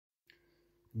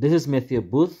This is Matthew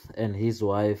Booth and his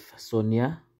wife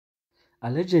Sonia.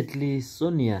 Allegedly,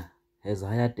 Sonia has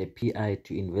hired a PI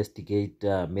to investigate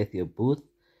Matthew Booth,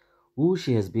 who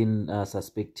she has been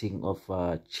suspecting of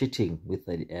cheating with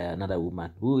another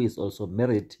woman who is also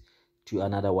married to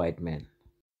another white man.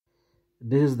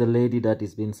 This is the lady that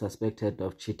is being suspected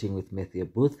of cheating with Matthew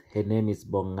Booth. Her name is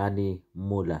Bongani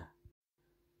Mula.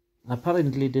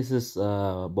 Apparently, this is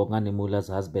Bongani Mula's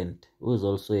husband, who is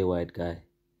also a white guy.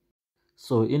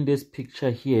 So in this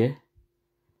picture here,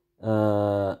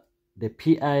 the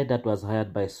PI that was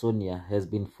hired by Sonia has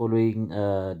been following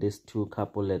these two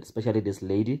couple, especially this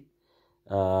lady,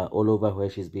 all over where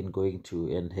she's been going to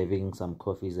and having some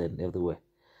coffees and everywhere.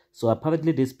 So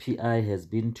apparently this PI has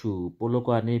been to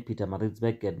Polokwane,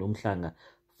 Pietermaritzburg and Umhlanga,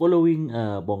 following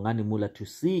Bongani Mula to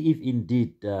see if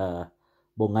indeed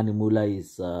Bongani Mula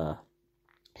is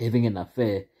having an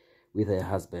affair with her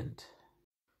husband.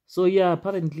 So yeah,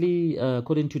 apparently,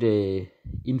 according to the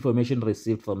information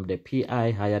received from the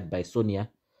PI hired by Sonia,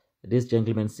 this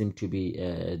gentleman seemed to be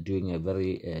doing a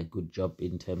very good job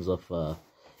in terms of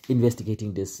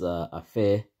investigating this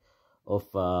affair of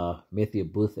Matthew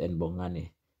Booth and Bongani.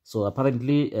 So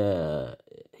apparently,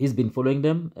 he's been following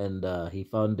them, and he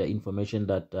found the information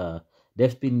that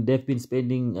they've been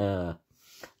spending a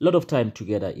lot of time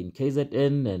together in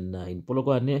KZN and in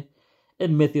Polokwane.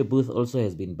 And Matthew Booth also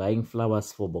has been buying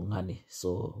flowers for Bongani.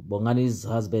 So Bongani's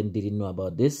husband didn't know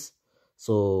about this.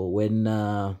 So when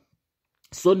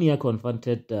Sonia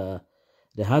confronted the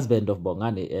husband of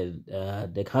Bongani,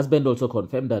 and the husband also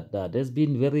confirmed that there's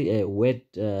been very wet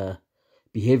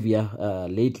behavior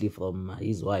lately from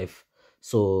his wife.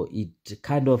 So it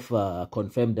kind of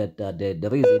confirmed that there is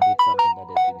indeed something that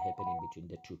has been happening between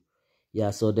the two.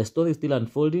 Yeah, so the story is still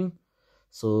unfolding.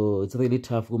 So it's really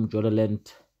tough,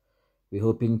 Jodaland. We're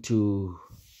hoping to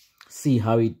see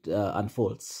how it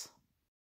unfolds.